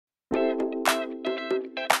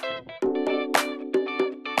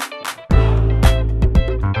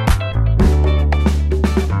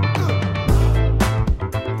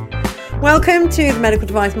Welcome to the Medical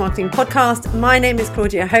Device Marketing Podcast. My name is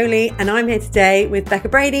Claudia Holy and I'm here today with Becca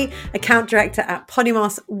Brady, Account Director at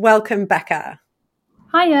Podimos. Welcome, Becca.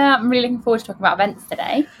 Hiya, I'm really looking forward to talking about events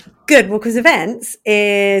today. Good, well, because events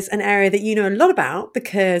is an area that you know a lot about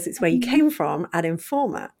because it's where you came from at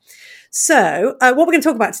Informa. So what we're going to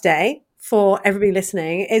talk about today for everybody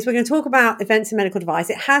listening is we're going to talk about events in medical device.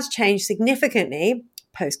 It has changed significantly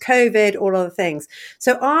post-COVID, all other things.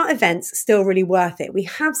 So are events still really worth it? We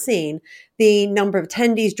have seen the number of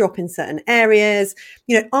attendees drop in certain areas.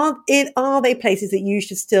 You know, are they places that you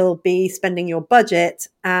should still be spending your budget?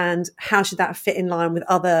 And how should that fit in line with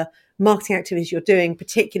other marketing activities you're doing,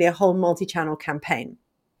 particularly a whole multi-channel campaign?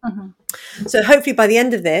 Mm-hmm. So hopefully by the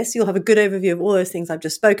end of this, you'll have a good overview of all those things I've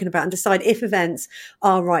just spoken about and decide if events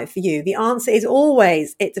are right for you. The answer is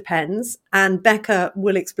always, it depends. And Becca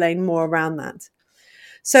will explain more around that.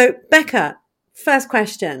 So, Becca, first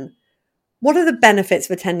question. What are the benefits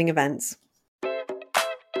of attending events?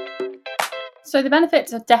 So the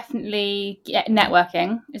benefits are definitely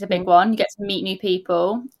networking is a big one. You get to meet new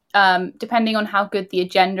people. Depending on how good the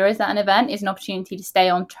agenda is at an event, is an opportunity to stay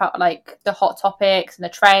on like the hot topics and the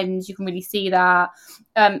trends. You can really see that.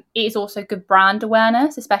 It is also good brand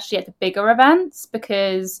awareness, especially at the bigger events,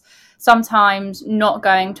 because sometimes not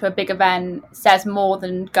going to a big event says more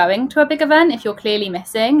than going to a big event. If you're clearly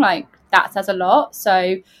missing, like that says a lot.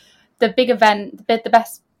 So the big event, the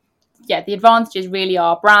advantages really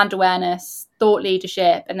are brand awareness, thought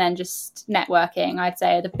leadership, and then just networking, I'd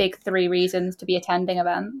say, are the big three reasons to be attending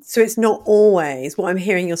events. So it's not always, what I'm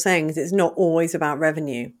hearing you're saying is it's not always about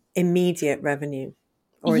revenue, immediate revenue.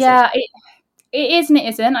 Or is it is and it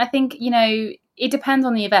isn't. I think, it depends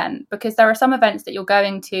on the event, because there are some events that you're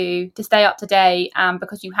going to stay up to date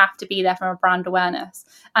because you have to be there from a brand awareness.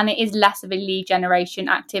 And it is less of a lead generation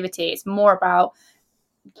activity. It's more about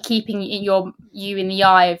keeping you in the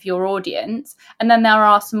eye of your audience. And then there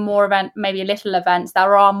are some more maybe little events that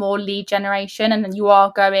are more lead generation. And then you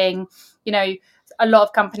are going, a lot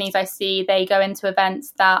of companies I see, they go into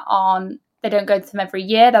events they don't go to them every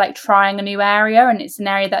year. They're like trying a new area, and it's an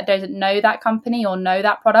area that doesn't know that company or know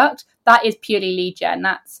that product. That is purely lead gen.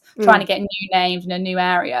 That's trying to get new names in a new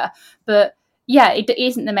area. But yeah, it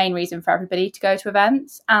isn't the main reason for everybody to go to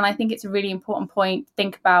events. And I think it's a really important point to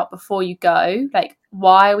think about before you go, like,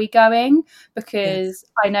 why are we going? Because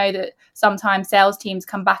I know that sometimes sales teams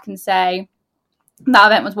come back and say, that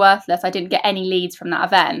event was worthless. I didn't get any leads from that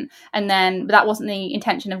event. And then that wasn't the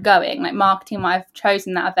intention of going. Like, marketing might have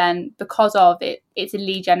chosen that event because of it. It's a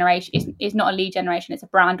lead generation. It's not a lead generation. It's a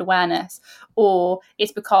brand awareness. Or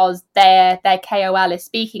it's because their KOL is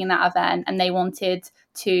speaking in that event and they wanted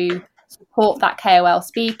to support that KOL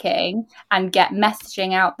speaking and get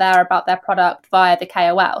messaging out there about their product via the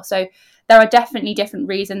KOL. So there are definitely different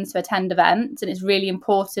reasons to attend events. And it's really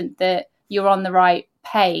important that you're on the right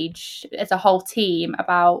page as a whole team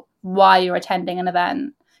about why you're attending an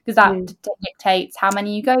event, because that dictates how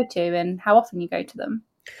many you go to and how often you go to them.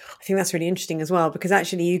 I think that's really interesting as well, because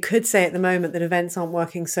actually you could say at the moment that events aren't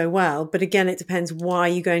working so well, but again, it depends why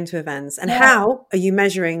you're going to events and how are you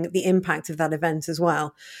measuring the impact of that event as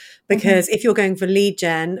well. Because if you're going for lead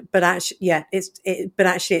gen, but actually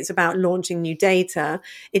it's about launching new data,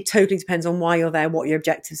 it totally depends on why you're there, what your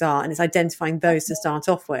objectives are, and it's identifying those to start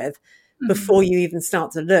off with before you even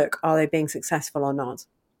start to look, are they being successful or not?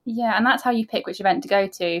 Yeah, and that's how you pick which event to go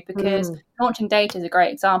to, because launching data is a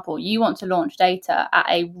great example. You want to launch data at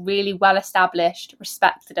a really well-established,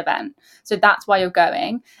 respected event. So that's why you're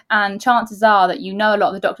going. And chances are that a lot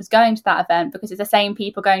of the doctors going to that event because it's the same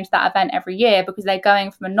people going to that event every year because they're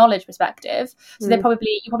going from a knowledge perspective. So you're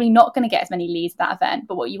probably not going to get as many leads at that event.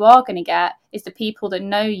 But what you are going to get is the people that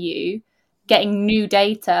know you getting new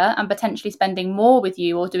data and potentially spending more with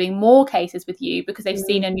you or doing more cases with you because they've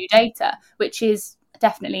seen a new data, which is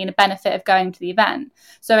definitely in a benefit of going to the event.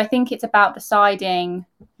 So I think it's about deciding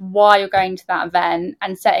why you're going to that event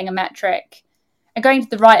and setting a metric and going to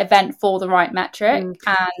the right event for the right metric.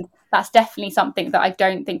 And that's definitely something that I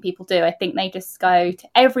don't think people do. I think they just go to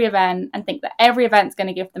every event and think that every event's going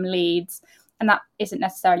to give them leads. And that isn't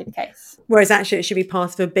necessarily the case. Whereas actually it should be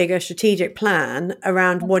part of a bigger strategic plan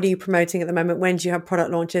around what are you promoting at the moment? When do you have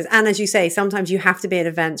product launches? And as you say, sometimes you have to be at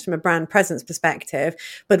events from a brand presence perspective,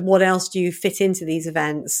 but what else do you fit into these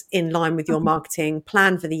events in line with your marketing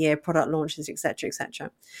plan for the year, product launches, et cetera, et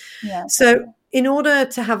cetera. Yeah. So in order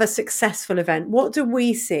to have a successful event, what do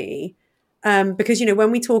we see because, you know,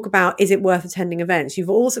 when we talk about, is it worth attending events? You've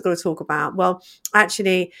also got to talk about, well,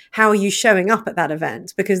 actually, how are you showing up at that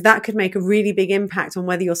event? Because that could make a really big impact on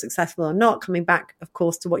whether you're successful or not, coming back, of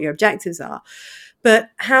course, to what your objectives are. But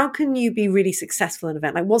how can you be really successful in an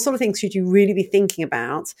event? Like, what sort of things should you really be thinking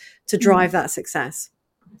about to drive that success?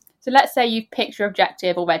 So let's say you've picked your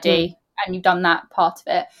objective already and you've done that part of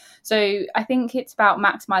it. So I think it's about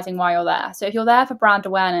maximizing why you're there. So if you're there for brand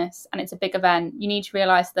awareness and it's a big event, you need to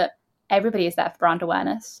realize that everybody is there for brand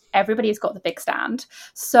awareness. Everybody has got the big stand.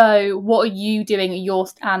 So what are you doing at your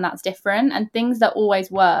stand that's different? And things that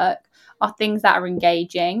always work are things that are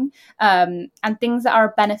engaging, and things that are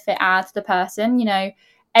a benefit add to the person. You know,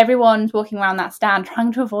 everyone's walking around that stand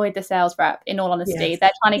trying to avoid the sales rep, in all honesty. Yes.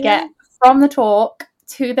 They're trying to get from the talk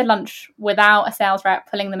to the lunch without a sales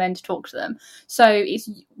rep pulling them in to talk to them. So it's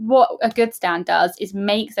what a good stand does is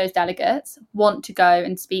make those delegates want to go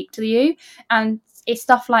and speak to you. And it's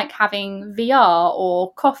stuff like having VR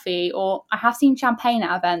or coffee, or I have seen champagne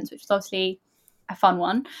at events, which is obviously a fun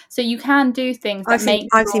one. So you can do things that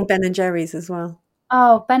I've seen Ben and Jerry's as well.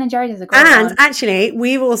 Oh, Ben and Jerry's is a great one. And actually,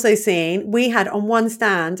 we've also seen, we had on one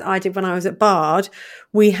stand I did when I was at Bard,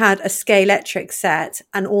 we had a Scalextric set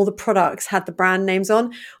and all the products had the brand names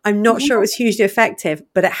on. I'm not sure it was hugely effective,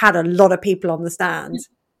 but it had a lot of people on the stand.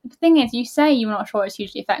 The thing is, you say you're not sure it's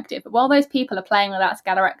hugely effective, but while those people are playing with that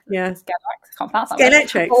Scalextric,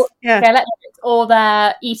 or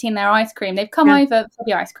they're eating their ice cream, they've come over for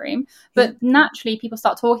the ice cream, but naturally people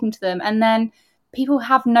start talking to them, and then people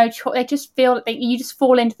have no choice. They just feel that you just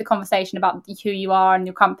fall into the conversation about who you are and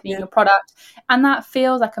your company and your product, and that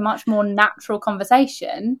feels like a much more natural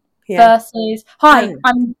conversation versus, "Hi,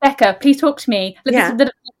 I'm Becca. Please talk to me."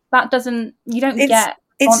 That doesn't. You don't get.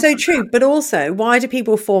 It's so true. But also, why do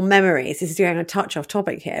people form memories? This is going to touch off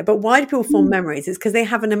topic here, but why do people form memories? It's because they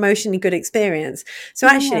have an emotionally good experience. So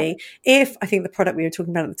actually, if I think the product we were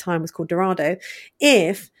talking about at the time was called Dorado,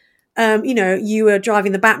 if you know, you were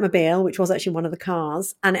driving the Batmobile, which was actually one of the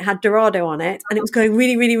cars, and it had Dorado on it, and it was going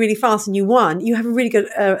really, really, really fast, and you won, you have a really good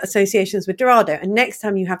associations with Dorado. And next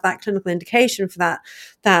time you have that clinical indication for that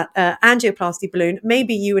angioplasty balloon,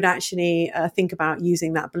 maybe you would actually think about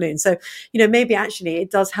using that balloon. So, you know, maybe actually it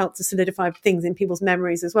does help to solidify things in people's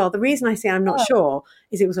memories as well. The reason I say I'm not sure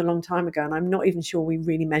is it was a long time ago, and I'm not even sure we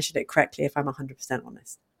really measured it correctly, if I'm 100%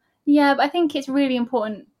 honest. Yeah, but I think it's really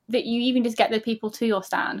important that you even just get the people to your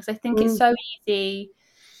stand, because I think it's so easy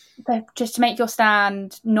just to make your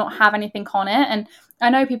stand not have anything on it. And I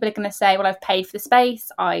know people are going to say, well, I've paid for the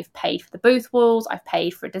space, I've paid for the booth walls, I've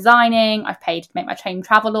paid for designing, I've paid to make my train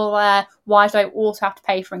travel all there. Why do I also have to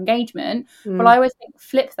pay for engagement? Well, I always think,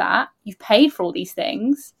 flip that. You've paid for all these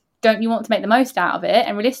things. Don't you want to make the most out of it?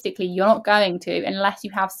 And realistically, you're not going to unless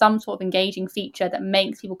you have some sort of engaging feature that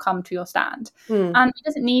makes people come to your stand. And it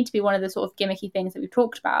doesn't need to be one of the sort of gimmicky things that we've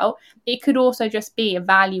talked about. It could also just be a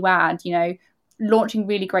value add, you know, launching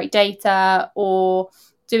really great data, or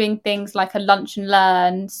doing things like a lunch and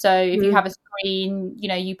learn. So if you have a screen, you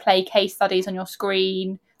know, you play case studies on your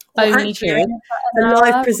screen. Well, actually, a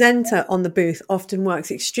live presenter on the booth often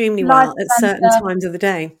works extremely well at certain times of the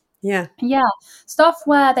day. Yeah. Stuff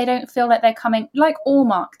where they don't feel like they're coming, like all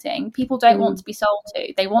marketing, people don't want to be sold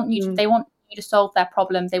to. They want you to solve their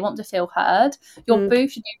problems. They want to feel heard. Your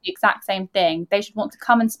booth should do the exact same thing. They should want to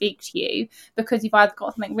come and speak to you because you've either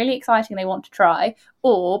got something really exciting they want to try,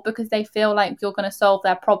 or because they feel like you're going to solve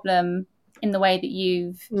their problem in the way that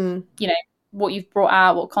you've, you know, what you've brought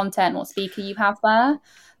out, what content, what speaker you have there.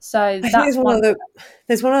 So that's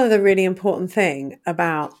there's one other really important thing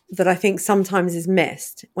about that I think sometimes is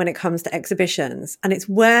missed when it comes to exhibitions, and it's,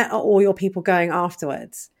 where are all your people going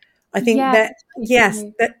afterwards? I think that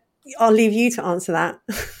I'll leave you to answer that.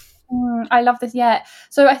 I love this. Yeah.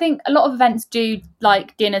 So I think a lot of events do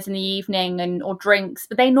like dinners in the evening or drinks,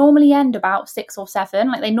 but they normally end about 6 or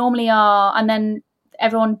 7. Like they normally are, and then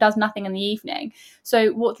everyone does nothing in the evening.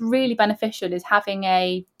 So what's really beneficial is having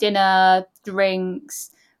a dinner, drinks,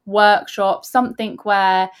 workshop, something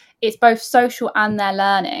where it's both social and they're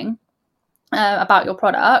learning about your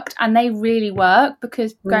product, and they really work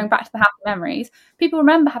because going back to the happy memories, people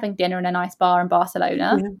remember having dinner in a nice bar in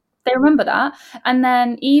Barcelona. They remember that. And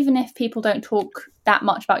then even if people don't talk that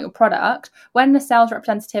much about your product, when the sales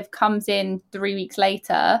representative comes in 3 weeks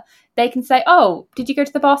later, they can say, oh, did you go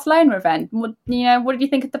to the Barcelona event? What did you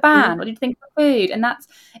think of the band? What did you think of the food? And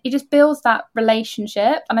it just builds that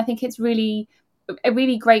relationship. And I think it's really a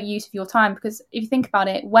really great use of your time, because if you think about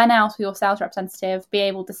it, when else will your sales representative be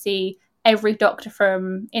able to see every doctor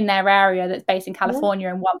from in their area that's based in California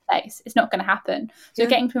in one place? It's not going to happen. So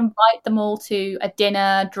getting to invite them all to a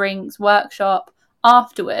dinner, drinks, workshop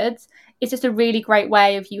afterwards it's just a really great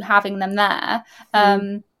way of you having them there.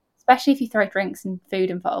 Especially if you throw drinks and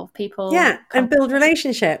food involved, people and build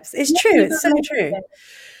relationships. It's true. It's so true.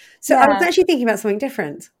 So I was actually thinking about something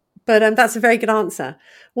different, but that's a very good answer.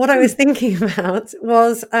 What I was thinking about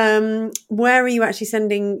was where are you actually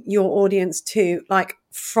sending your audience to, like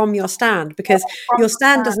from your stand? Because your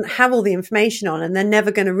stand doesn't have all the information on, and they're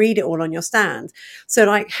never going to read it all on your stand. So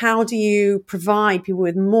like, how do you provide people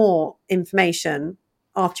with more information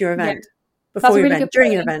after your event, before your event,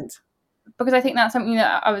 during your event? Because I think that's something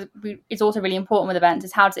that is also really important with events,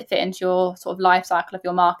 is how does it fit into your sort of life cycle of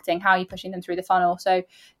your marketing? How are you pushing them through the funnel? So,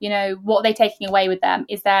 what are they taking away with them?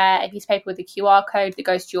 Is there a piece of paper with a QR code that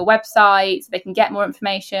goes to your website so they can get more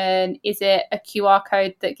information? Is it a QR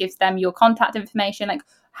code that gives them your contact information? Like,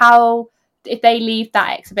 how, if they leave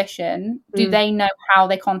that exhibition, do they know how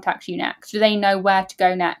they contact you next? Do they know where to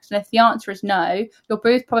go next? And if the answer is no, your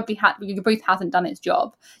booth hasn't done its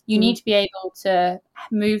job. You need to be able to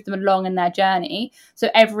move them along in their journey, so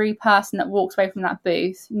every person that walks away from that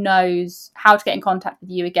booth knows how to get in contact with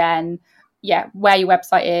you again, where your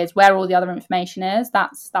website is, where all the other information is.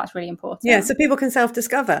 That's really important. So people can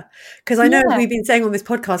self-discover, because I know we've been saying on this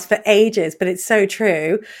podcast for ages, but it's so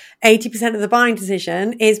true. 80% of the buying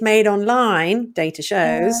decision is made online, data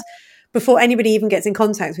shows, before anybody even gets in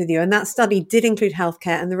contact with you. And that study did include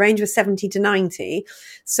healthcare, and the range was 70 to 90.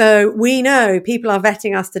 So we know people are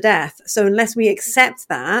vetting us to death. So unless we accept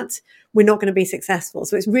that, we're not going to be successful.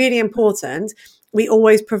 So it's really important we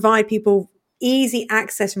always provide people easy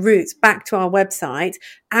access routes back to our website,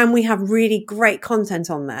 and we have really great content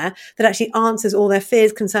on there that actually answers all their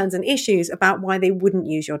fears, concerns and issues about why they wouldn't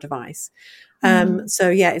use your device. So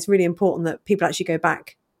it's really important that people actually go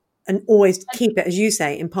back and always keep it, as you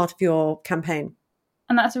say, in part of your campaign.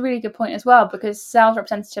 And that's a really good point as well, because sales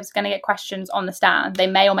representatives are going to get questions on the stand they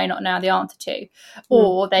may or may not know the answer to,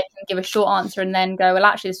 or they can give a short answer and then go, well,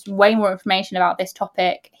 actually, there's way more information about this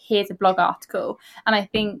topic. Here's a blog article. And I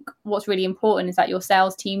think what's really important is that your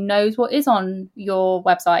sales team knows what is on your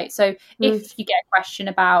website. So if you get a question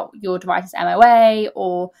about your device's MOA,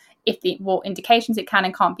 or what indications it can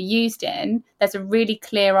and can't be used in, there's a really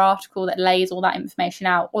clear article that lays all that information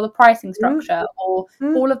out, or the pricing structure, or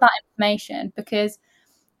all of that information, because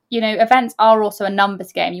events are also a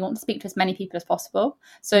numbers game. You want to speak to as many people as possible.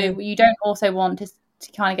 So you don't also want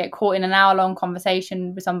to kind of get caught in an hour-long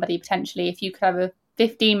conversation with somebody. Potentially, if you could have a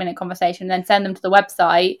 15-minute conversation and then send them to the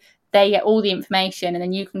website, they get all the information, and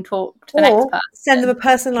then you can talk to the next person. Send them a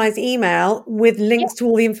personalised email with links to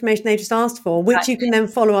all the information they just asked for, which you can then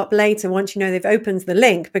follow up later once you know they've opened the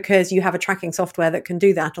link, because you have a tracking software that can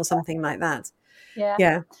do that, or something like that.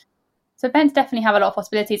 Yeah. So events definitely have a lot of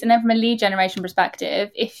possibilities. And then from a lead generation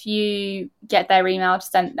perspective, if you get their email to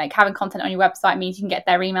send, like having content on your website means you can get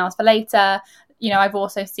their emails for later. I've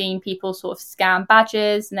also seen people sort of scan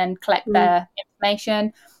badges and then collect their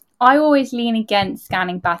information. I always lean against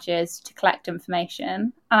scanning badges to collect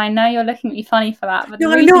information. And I know you're looking at me funny for that. But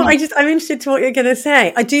no, I'm not. I'm interested to what you're going to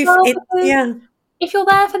say. I do. If you're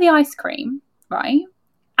there for the ice cream, right,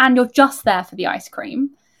 and you're just there for the ice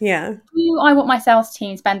cream, I want my sales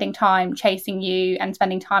team spending time chasing you and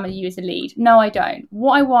spending time with you as a lead? No, I don't.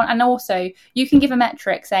 What I want, and also you can give a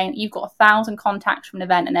metric saying you've got 1,000 contacts from an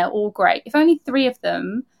event and they're all great. If only 3 of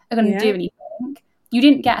them are going to do anything, you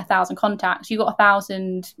didn't get 1,000 contacts. You got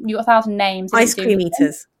 1,000. You got 1,000 names. Ice cream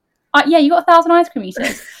eaters. You got 1,000 ice cream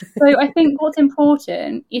eaters. So I think what's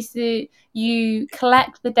important is that you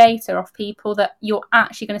collect the data of people that you're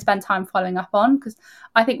actually going to spend time following up on. Because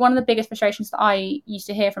I think one of the biggest frustrations that I used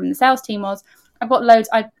to hear from the sales team was, I've got loads,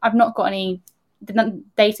 I've not got any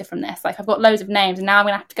data from this. Like, I've got loads of names, and now I'm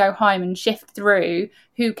going to have to go home and shift through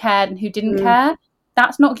who cared and who didn't care.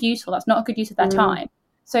 That's not useful. That's not a good use of their time.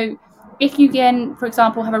 So if you can, for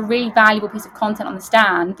example, have a really valuable piece of content on the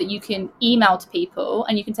stand that you can email to people,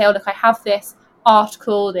 and you can say, oh, look, I have this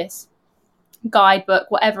article, this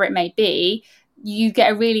guidebook, whatever it may be, you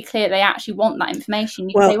get a really clear they actually want that information.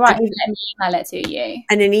 You can say, right, let me email it to you.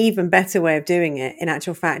 And an even better way of doing it, in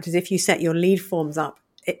actual fact, is if you set your lead forms up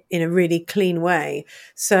in a really clean way.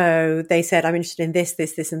 So they said, I'm interested in this,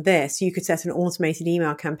 this, this, and this. You could set an automated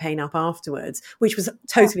email campaign up afterwards, which was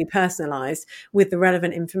totally personalized with the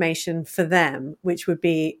relevant information for them, which would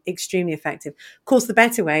be extremely effective. Of course, the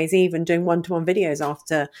better way is even doing one-to-one videos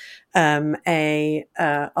after a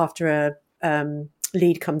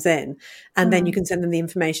lead comes in, and then you can send them the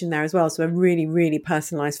information there as well. So a really, really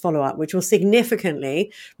personalized follow-up, which will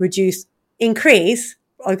significantly reduce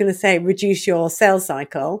your sales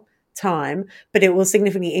cycle time, but it will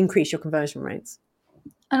significantly increase your conversion rates.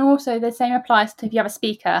 And also the same applies to if you have a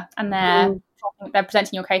speaker and they're they're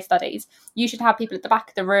presenting your case studies. You should have people at the back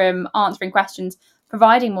of the room answering questions,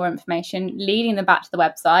 providing more information, leading them back to the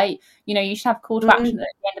website. You should have a call to action at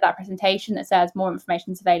the end of that presentation that says more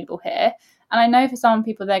information is available here. And I know for some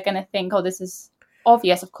people, they're going to think, oh, this is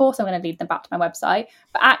obvious. Of course, I'm going to lead them back to my website.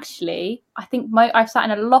 But actually, I think I've sat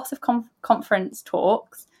in a lot of conference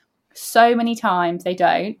talks so many times they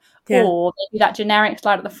don't. Yeah. Or they do that generic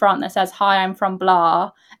slide at the front that says, hi, I'm from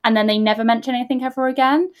blah. And then they never mention anything ever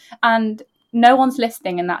again. And no one's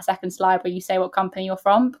listening in that second slide where you say what company you're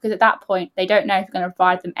from, because at that point, they don't know if you're going to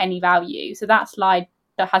provide them any value. So that slide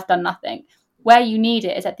that has done nothing. Where you need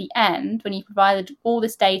it is at the end, when you provided all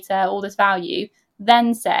this data, all this value,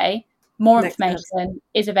 then say more information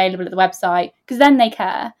is available at the website, because then they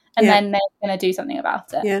care. And then they're going to do something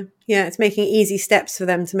about it. Yeah. It's making easy steps for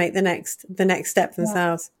them to make the next step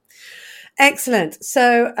themselves. Yeah. Excellent.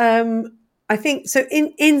 So I think, so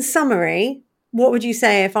in summary, what would you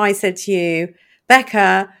say if I said to you,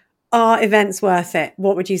 Becca, are events worth it?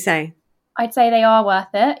 What would you say? I'd say they are worth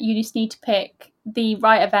it. You just need to pick the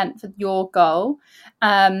right event for your goal.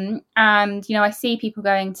 And, I see people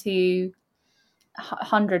going to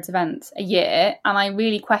hundreds of events a year, and I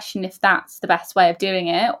really question if that's the best way of doing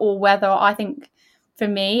it, or whether I think for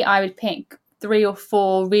me I would pick 3 or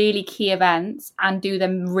 4 really key events and do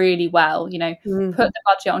them really well. Put the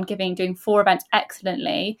budget on doing 4 events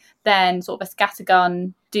excellently, then sort of a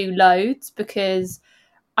scattergun do loads, because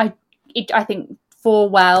I think 4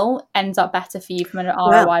 well ends up better for you from an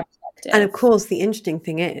ROI perspective. And of course, the interesting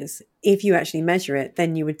thing is, if you actually measure it,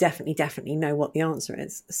 then you would definitely know what the answer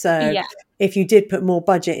is. So if you did put more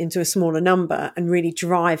budget into a smaller number and really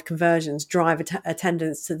drive conversions, drive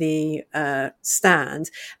attendance to the stand,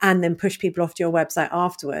 and then push people off to your website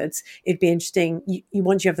afterwards, it'd be interesting.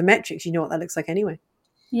 Once you have the metrics, you know what that looks like anyway.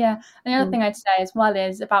 Yeah. And the other thing I'd say as well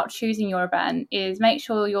is about choosing your event is make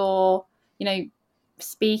sure you're,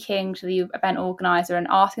 speaking to the event organizer and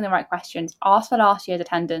asking the right questions. Ask for last year's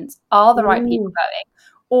attendance. Are the right people going?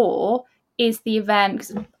 Or is the event,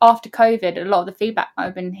 because after COVID, a lot of the feedback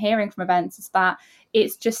I've been hearing from events is that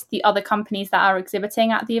it's just the other companies that are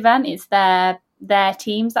exhibiting at the event. It's their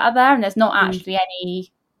teams that are there, and there's not actually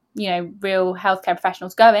any, real healthcare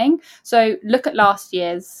professionals going. So look at last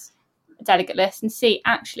year's delegate list and see,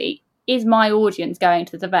 actually, is my audience going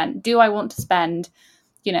to this event? Do I want to spend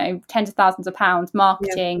tens of thousands of pounds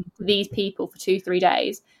marketing to these people for 2-3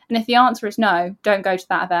 days? And if the answer is no, don't go to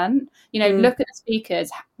that event. Look at the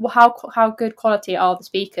speakers. How good quality are the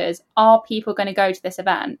speakers? Are people going to go to this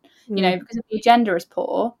event? Because if the agenda is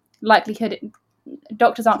poor, likelihood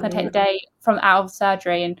doctors aren't going to take the day from out of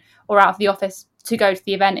surgery or out of the office to go to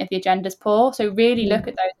the event if the agenda is poor. So really look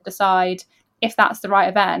at those and decide if that's the right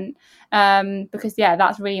event, because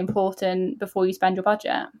that's really important before you spend your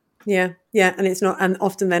budget. Yeah. And it's not, and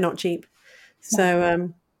often they're not cheap.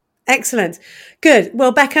 So, excellent. Good.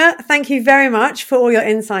 Well, Becca, thank you very much for all your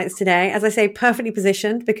insights today. As I say, perfectly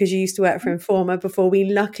positioned, because you used to work for Informa before we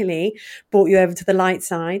luckily brought you over to the light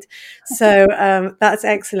side. So, that's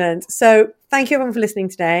excellent. So thank you everyone for listening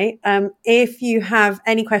today. If you have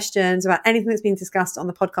any questions about anything that's been discussed on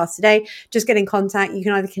the podcast today, just get in contact. You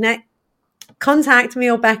can either contact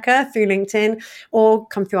me or Becca through LinkedIn, or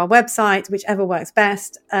come through our website, whichever works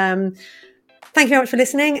best. Thank you very much for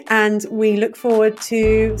listening, and we look forward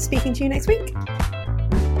to speaking to you next week.